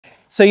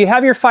So you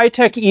have your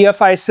FiTech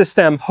EFI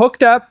system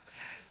hooked up,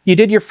 you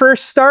did your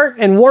first start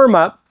and warm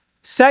up,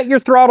 set your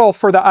throttle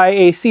for the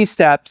IAC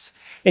steps,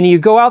 and you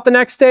go out the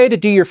next day to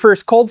do your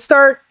first cold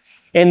start,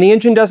 and the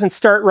engine doesn't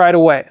start right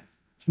away.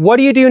 What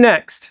do you do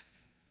next?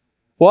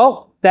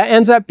 Well, that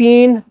ends up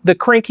being the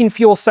cranking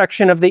fuel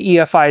section of the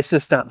EFI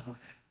system.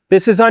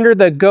 This is under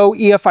the Go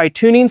EFI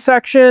tuning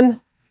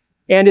section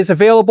and is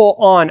available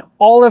on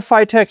all of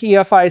FiTech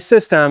EFI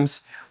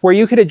systems, where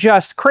you could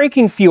adjust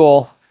cranking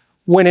fuel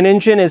when an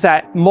engine is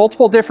at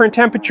multiple different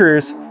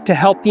temperatures to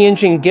help the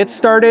engine get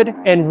started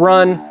and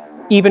run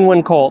even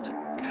when cold.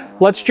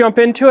 Let's jump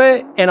into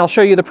it and I'll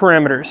show you the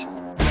parameters.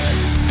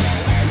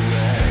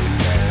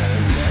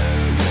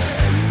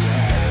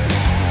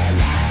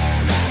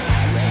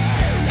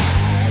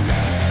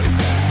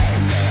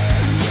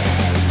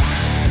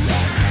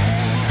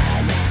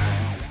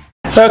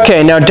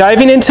 Okay, now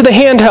diving into the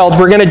handheld,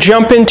 we're going to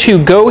jump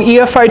into Go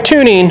EFI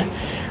tuning,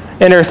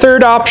 and our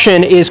third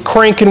option is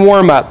crank and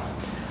warm up.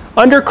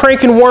 Under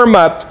crank and warm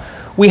up,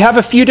 we have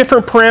a few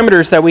different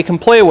parameters that we can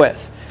play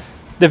with.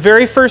 The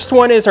very first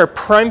one is our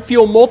prime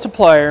fuel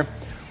multiplier,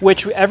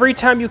 which every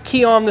time you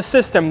key on the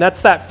system,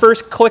 that's that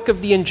first click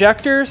of the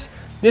injectors,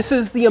 this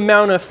is the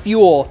amount of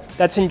fuel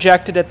that's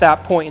injected at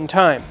that point in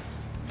time.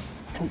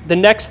 The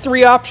next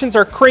three options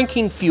are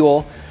cranking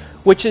fuel,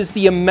 which is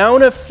the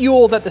amount of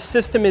fuel that the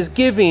system is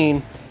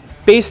giving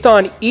based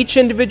on each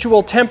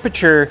individual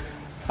temperature,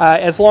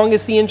 as long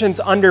as the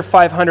engine's under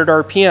 500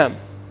 RPM.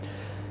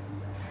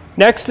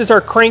 Next is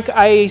our crank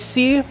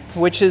IAC,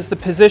 which is the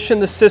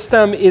position the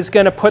system is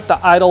going to put the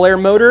idle air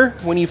motor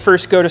when you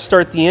first go to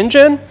start the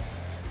engine.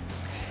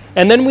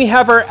 And then we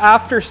have our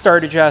after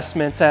start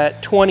adjustments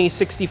at 20,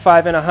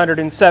 65, and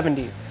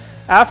 170.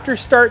 After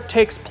start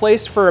takes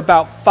place for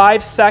about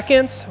 5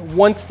 seconds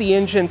once the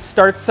engine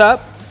starts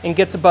up and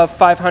gets above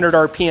 500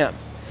 RPM.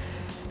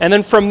 And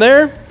then from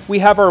there, we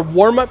have our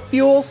warm-up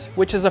fuels,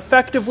 which is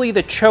effectively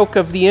the choke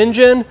of the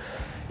engine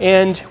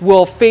and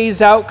will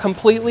phase out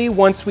completely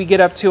once we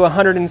get up to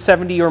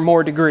 170 or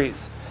more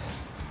degrees.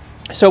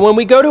 So when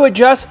we go to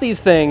adjust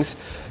these things,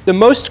 the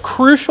most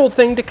crucial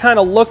thing to kind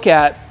of look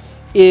at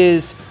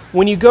is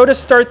when you go to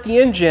start the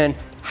engine,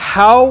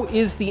 how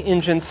is the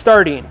engine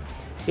starting?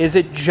 Is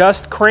it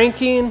just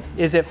cranking?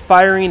 Is it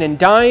firing and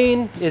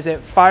dying? Is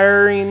it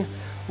firing,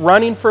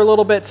 running for a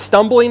little bit,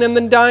 stumbling and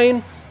then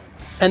dying?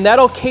 And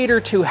that'll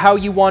cater to how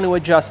you want to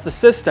adjust the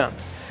system.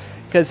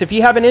 Because if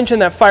you have an engine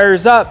that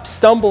fires up,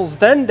 stumbles,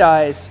 then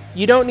dies,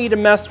 you don't need to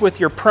mess with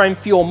your prime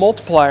fuel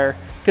multiplier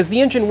because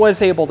the engine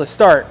was able to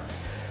start.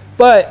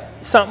 But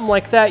something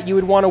like that, you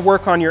would want to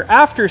work on your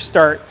after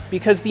start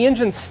because the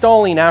engine's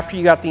stalling after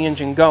you got the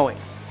engine going.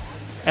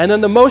 And then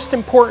the most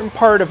important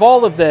part of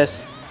all of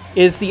this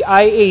is the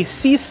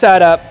IAC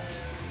setup.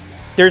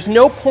 There's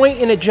no point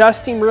in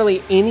adjusting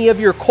really any of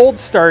your cold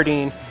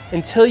starting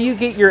until you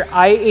get your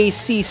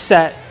IAC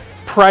set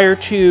prior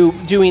to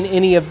doing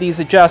any of these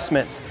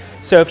adjustments.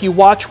 So if you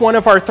watch one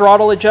of our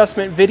throttle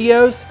adjustment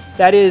videos,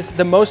 that is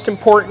the most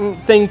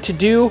important thing to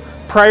do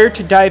prior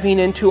to diving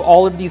into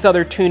all of these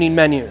other tuning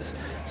menus.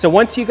 So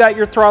once you got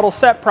your throttle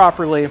set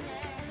properly,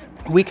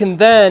 we can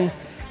then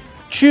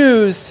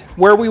choose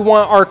where we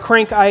want our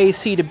crank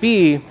IAC to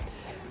be.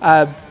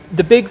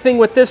 The big thing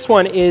with this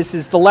one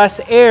is the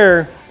less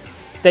air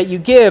that you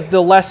give,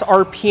 the less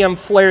RPM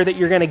flare that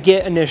you're going to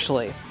get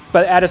initially.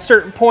 But at a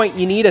certain point,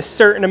 you need a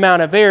certain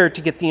amount of air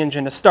to get the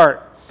engine to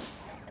start.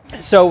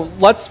 So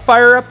let's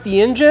fire up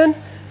the engine.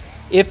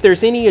 If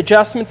there's any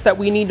adjustments that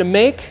we need to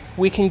make,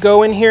 we can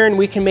go in here and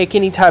we can make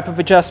any type of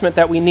adjustment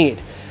that we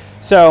need.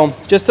 So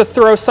just to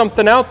throw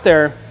something out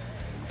there,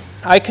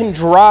 I can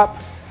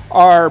drop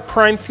our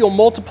prime fuel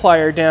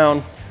multiplier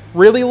down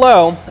really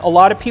low. A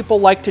lot of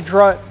people like to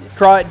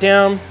draw it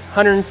down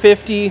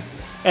 150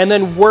 and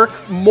then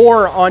work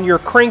more on your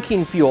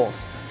cranking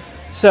fuels.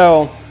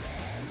 So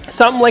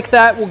something like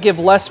that will give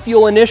less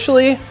fuel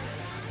initially.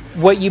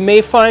 What you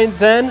may find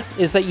then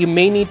is that you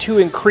may need to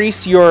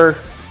increase your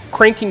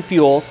cranking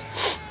fuels.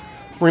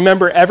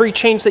 Remember, every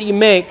change that you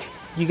make,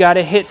 you got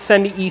to hit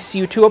send to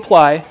ECU to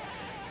apply.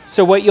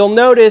 So what you'll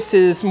notice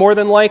is more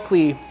than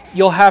likely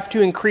you'll have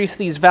to increase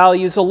these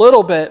values a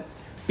little bit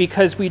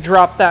because we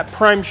dropped that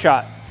prime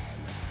shot.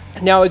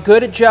 Now, a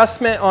good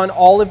adjustment on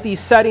all of these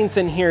settings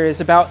in here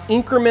is about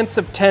increments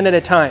of 10 at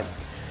a time.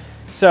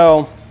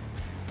 So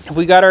if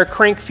we got our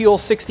crank fuel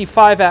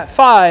 65 at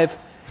 5,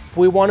 if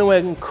we want to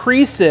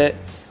increase it,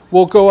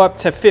 we'll go up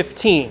to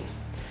 15.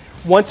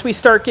 Once we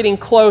start getting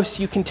close,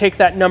 you can take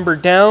that number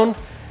down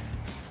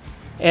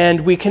and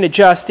we can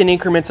adjust in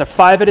increments of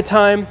 5 at a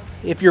time.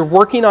 If you're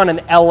working on an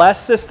LS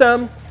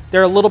system,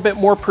 they're a little bit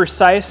more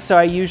precise, so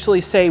I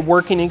usually say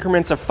work in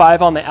increments of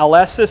 5 on the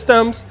LS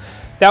systems.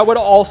 That would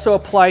also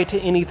apply to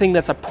anything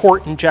that's a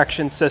port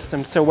injection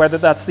system. So whether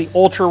that's the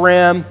Ultra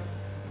RAM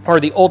or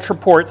the Ultra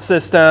Port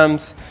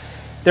systems,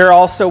 there are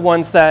also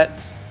ones that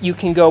you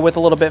can go with a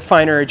little bit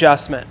finer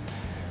adjustment.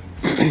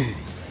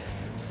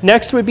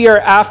 Next would be our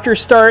after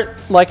start.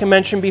 Like I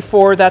mentioned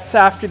before, that's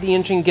after the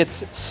engine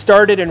gets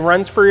started and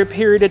runs for a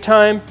period of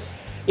time.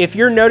 If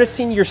you're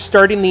noticing you're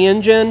starting the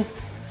engine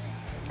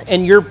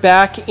and you're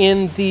back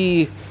in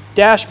the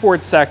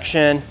dashboard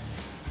section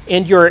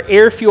and your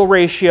air-fuel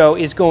ratio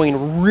is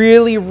going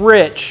really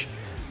rich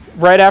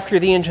right after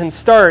the engine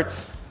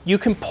starts, you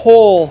can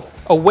pull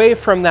away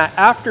from that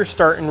after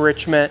start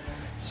enrichment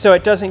so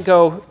it doesn't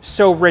go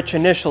so rich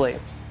initially.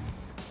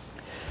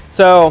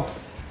 So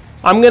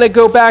I'm going to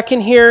go back in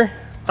here.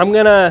 I'm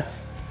going to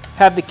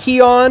have the key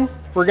on.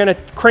 We're going to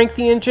crank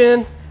the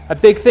engine. A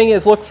big thing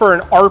is look for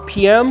an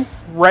RPM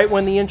right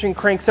when the engine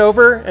cranks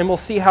over, and we'll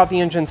see how the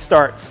engine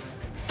starts.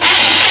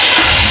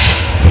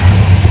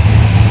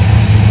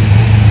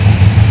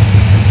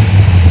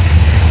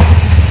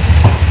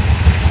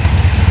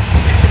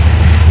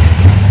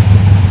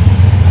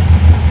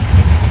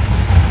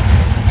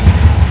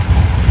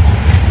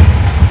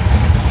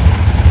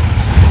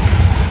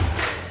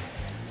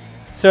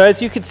 So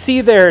as you can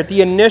see there, the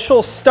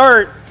initial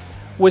start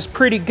was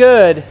pretty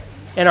good,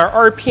 and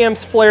our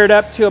RPMs flared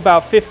up to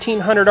about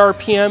 1500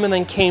 RPM and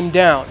then came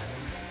down.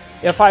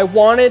 If I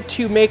wanted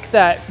to make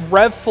that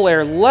rev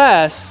flare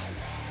less,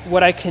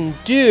 what I can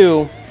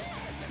do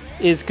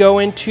is go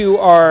into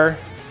our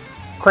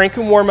crank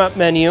and warm up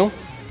menu,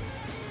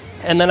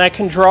 and then I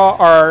can draw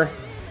our,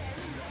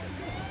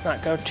 let's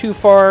not go too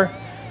far,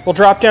 we'll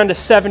drop down to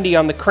 70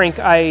 on the crank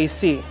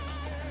IAC.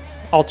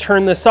 I'll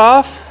turn this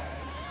off,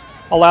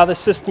 allow the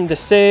system to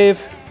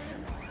save.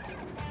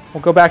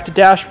 We'll go back to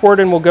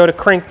dashboard and we'll go to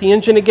crank the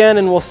engine again,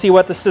 and we'll see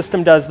what the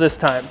system does this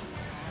time.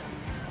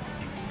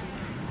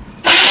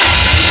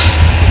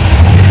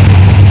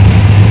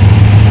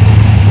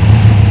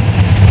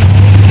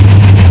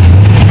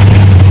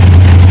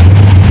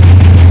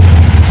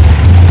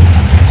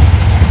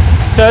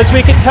 So as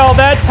we could tell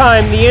that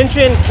time, the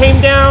engine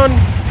came down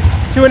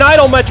to an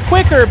idle much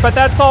quicker, but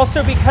that's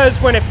also because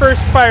when it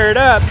first fired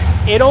up,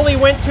 it only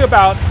went to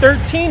about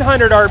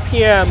 1300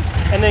 RPM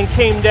and then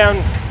came down.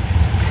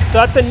 So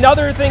that's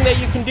another thing that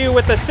you can do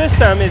with the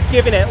system, is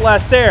giving it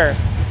less air.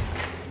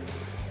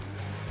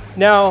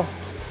 Now,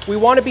 we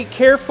want to be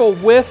careful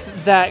with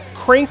that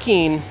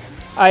cranking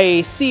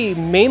IAC,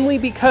 mainly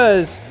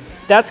because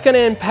that's going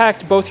to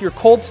impact both your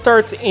cold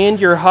starts and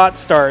your hot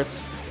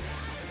starts.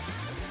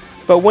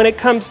 But when it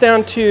comes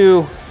down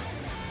to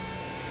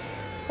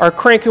our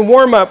crank and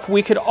warm up,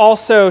 we could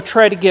also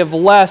try to give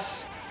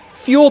less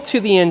fuel to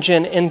the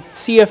engine and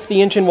see if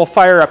the engine will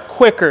fire up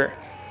quicker.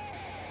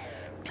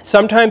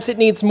 Sometimes it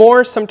needs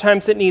more,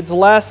 sometimes it needs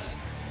less.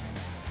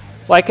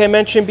 Like I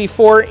mentioned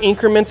before,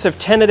 increments of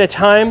 10 at a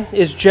time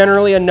is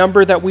generally a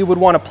number that we would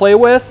want to play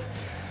with.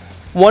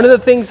 One of the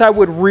things I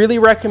would really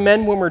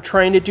recommend when we're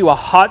trying to do a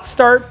hot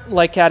start,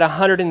 like at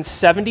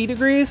 170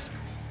 degrees,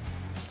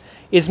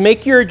 is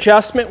make your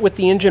adjustment with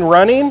the engine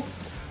running,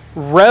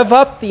 rev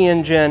up the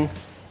engine,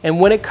 and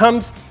when it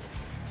comes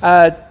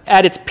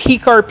at its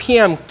peak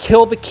RPM,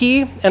 kill the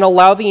key and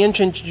allow the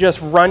engine to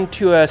just run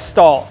to a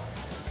stall.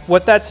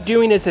 What that's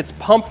doing is it's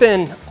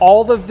pumping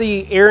all of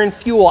the air and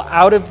fuel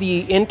out of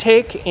the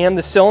intake and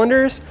the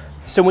cylinders,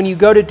 so when you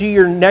go to do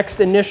your next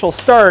initial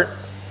start,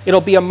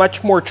 it'll be a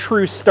much more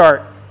true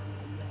start.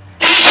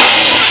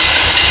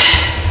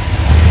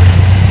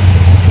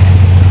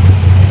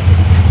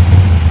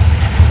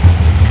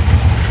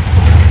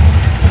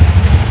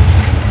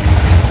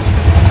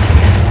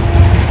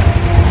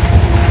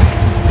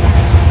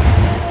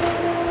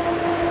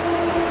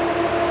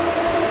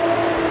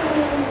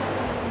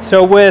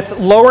 So with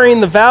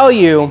lowering the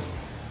value,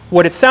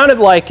 what it sounded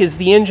like is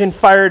the engine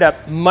fired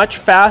up much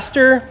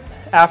faster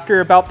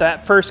after about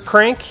that first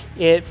crank.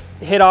 It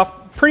hit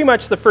off pretty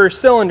much the first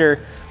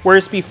cylinder,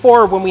 whereas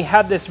before, when we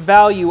had this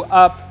value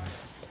up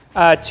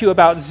to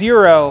about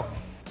 0,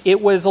 it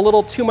was a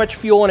little too much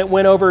fuel and it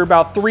went over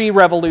about 3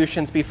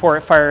 revolutions before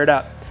it fired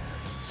up.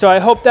 So I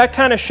hope that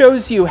kind of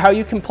shows you how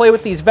you can play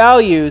with these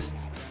values,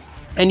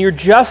 and you're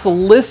just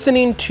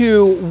listening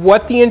to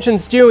what the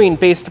engine's doing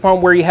based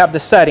upon where you have the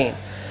setting.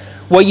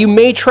 What you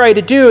may try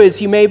to do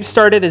is you may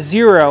start at a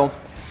 0,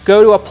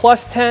 go to a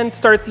 +10,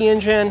 start the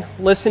engine,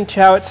 listen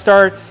to how it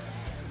starts,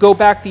 go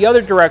back the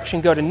other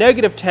direction, go to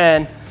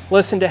 -10,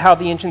 listen to how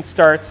the engine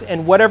starts,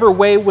 and whatever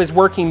way was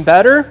working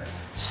better,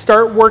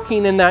 start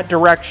working in that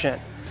direction.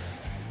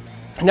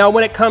 Now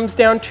when it comes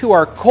down to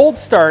our cold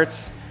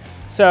starts,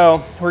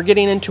 so we're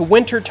getting into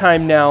winter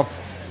time now,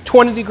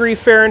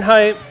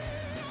 20°F,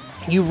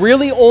 you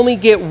really only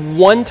get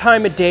 1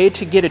 time a day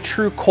to get a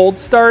true cold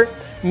start,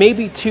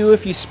 maybe 2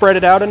 if you spread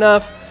it out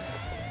enough.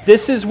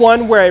 This is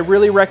one where I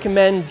really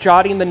recommend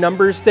jotting the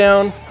numbers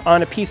down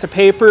on a piece of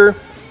paper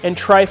and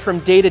try from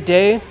day to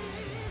day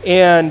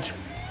and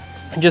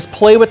just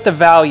play with the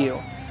value.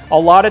 A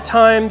lot of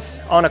times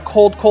on a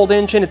cold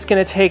engine, it's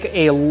going to take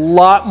a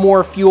lot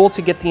more fuel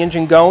to get the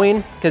engine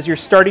going because you're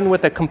starting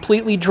with a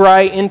completely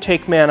dry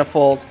intake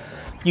manifold.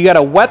 You got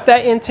to wet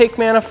that intake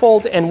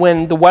manifold, and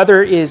when the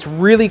weather is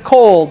really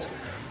cold,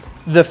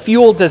 the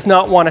fuel does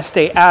not want to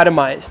stay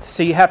atomized,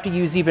 so you have to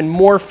use even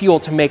more fuel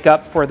to make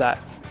up for that.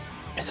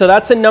 So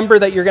that's a number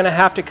that you're going to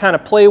have to kind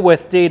of play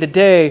with day to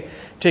day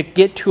to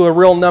get to a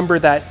real number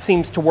that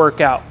seems to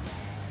work out.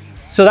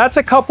 So that's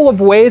a couple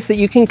of ways that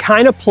you can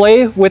kind of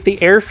play with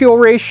the air-fuel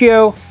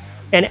ratio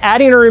and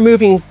adding or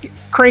removing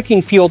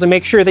cranking fuel to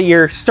make sure that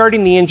you're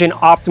starting the engine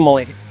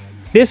optimally.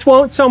 This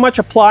won't so much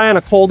apply on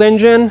a cold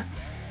engine.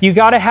 You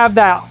got to have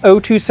that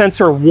O2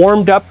 sensor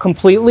warmed up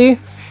completely.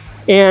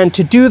 And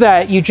to do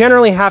that, you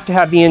generally have to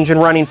have the engine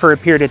running for a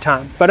period of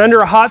time. But under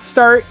a hot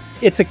start,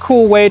 it's a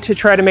cool way to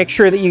try to make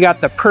sure that you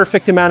got the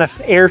perfect amount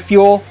of air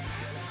fuel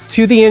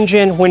to the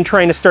engine when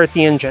trying to start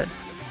the engine.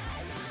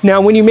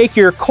 Now, when you make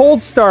your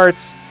cold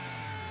starts,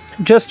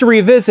 just to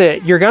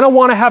revisit, you're going to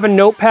want to have a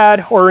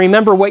notepad or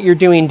remember what you're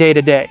doing day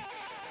to day.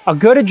 A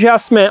good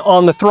adjustment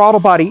on the throttle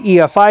body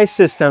EFI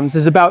systems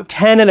is about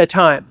 10 at a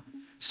time.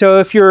 So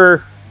if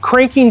you're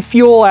cranking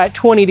fuel at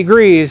 20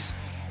 degrees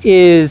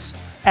is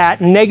at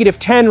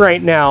 -10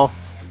 right now,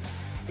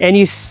 and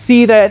you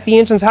see that the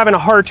engine's having a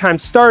hard time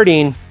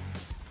starting,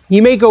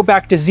 you may go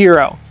back to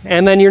 0.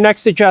 And then your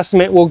next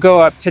adjustment will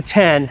go up to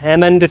 10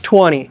 and then to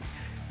 20.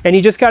 And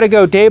you just got to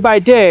go day by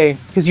day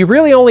because you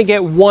really only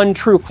get one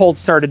true cold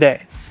start a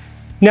day.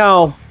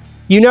 Now,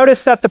 you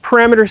notice that the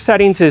parameter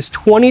settings is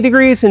 20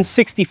 degrees and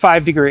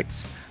 65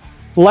 degrees.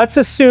 Let's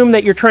assume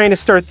that you're trying to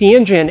start the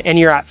engine and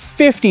you're at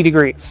 50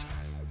 degrees.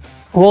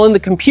 Well, in the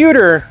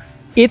computer,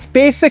 it's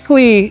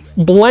basically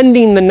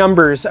blending the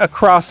numbers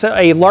across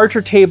a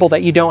larger table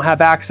that you don't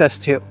have access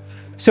to.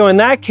 So in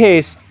that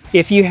case,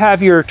 if you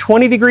have your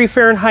 20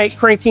 Fahrenheit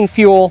cranking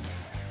fuel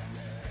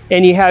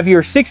and you have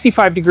your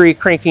 65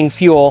 cranking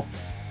fuel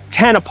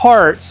 10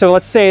 apart, so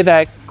let's say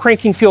that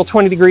cranking fuel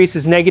 20 degrees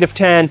is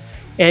 -10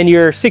 and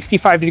your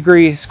 65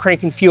 degrees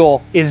cranking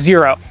fuel is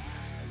 0.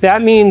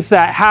 That means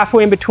that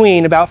halfway in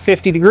between, about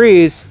 50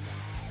 degrees,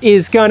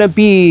 is gonna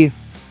be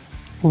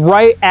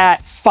right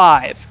at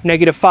 -5.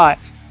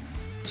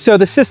 So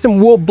the system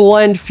will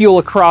blend fuel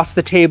across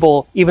the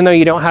table even though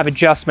you don't have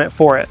adjustment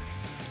for it.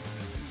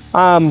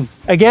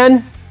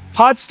 Again,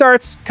 hot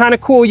starts, kind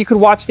of cool. You could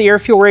watch the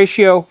air-fuel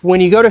ratio.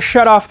 When you go to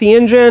shut off the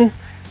engine,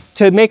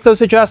 to make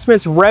those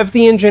adjustments, rev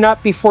the engine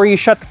up before you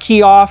shut the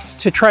key off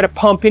to try to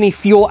pump any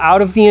fuel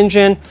out of the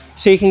engine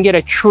so you can get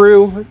a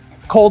true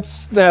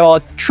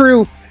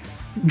true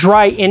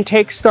dry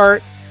intake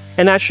start.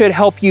 And that should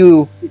help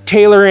you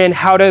tailor in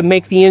how to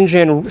make the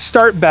engine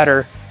start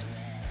better.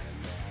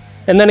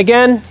 And then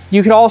again,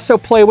 you can also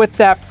play with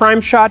that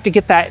prime shot to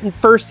get that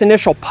first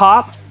initial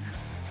pop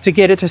to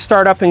get it to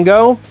start up and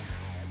go.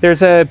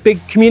 There's a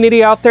big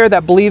community out there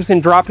that believes in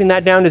dropping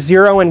that down to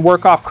 0 and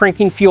work off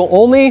cranking fuel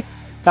only.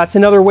 That's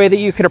another way that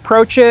you could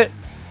approach it.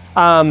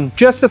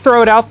 Just to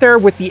throw it out there,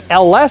 with the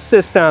LS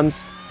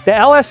systems, the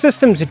LS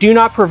systems do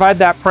not provide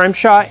that prime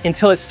shot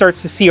until it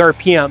starts to see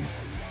RPM.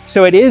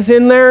 So it is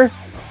in there,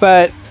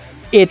 but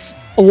it's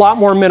a lot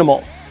more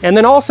minimal. And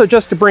then also,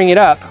 just to bring it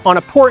up, on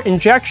a port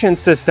injection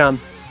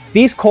system,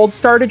 these cold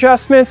start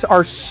adjustments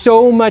are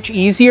so much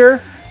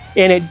easier,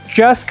 and it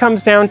just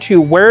comes down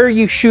to where are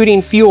you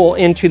shooting fuel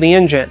into the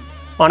engine.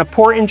 On a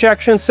port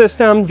injection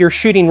system, you're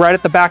shooting right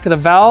at the back of the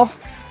valve,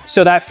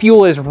 so that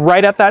fuel is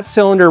right at that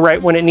cylinder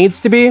right when it needs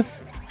to be.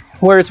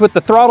 Whereas with the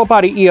throttle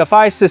body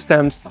EFI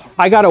systems,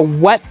 I gotta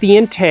wet the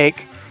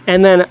intake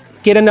and then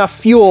get enough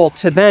fuel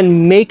to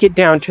then make it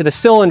down to the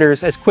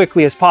cylinders as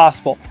quickly as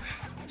possible.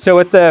 So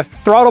with the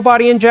throttle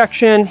body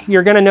injection,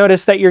 you're gonna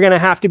notice that you're gonna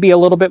have to be a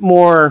little bit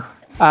more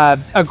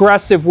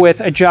aggressive with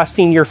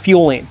adjusting your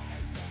fueling.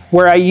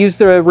 Where I use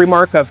the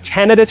remark of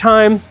 10 at a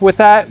time with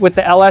that, with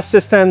the LS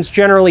systems,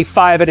 generally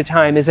 5 at a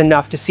time is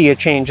enough to see a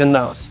change in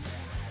those.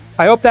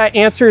 I hope that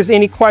answers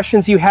any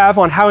questions you have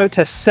on how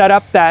to set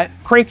up that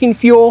cranking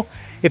fuel.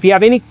 If you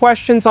have any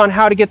questions on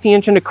how to get the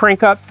engine to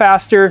crank up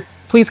faster,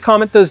 please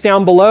comment those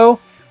down below.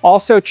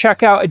 Also,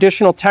 check out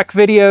additional tech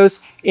videos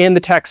in the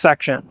tech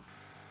section.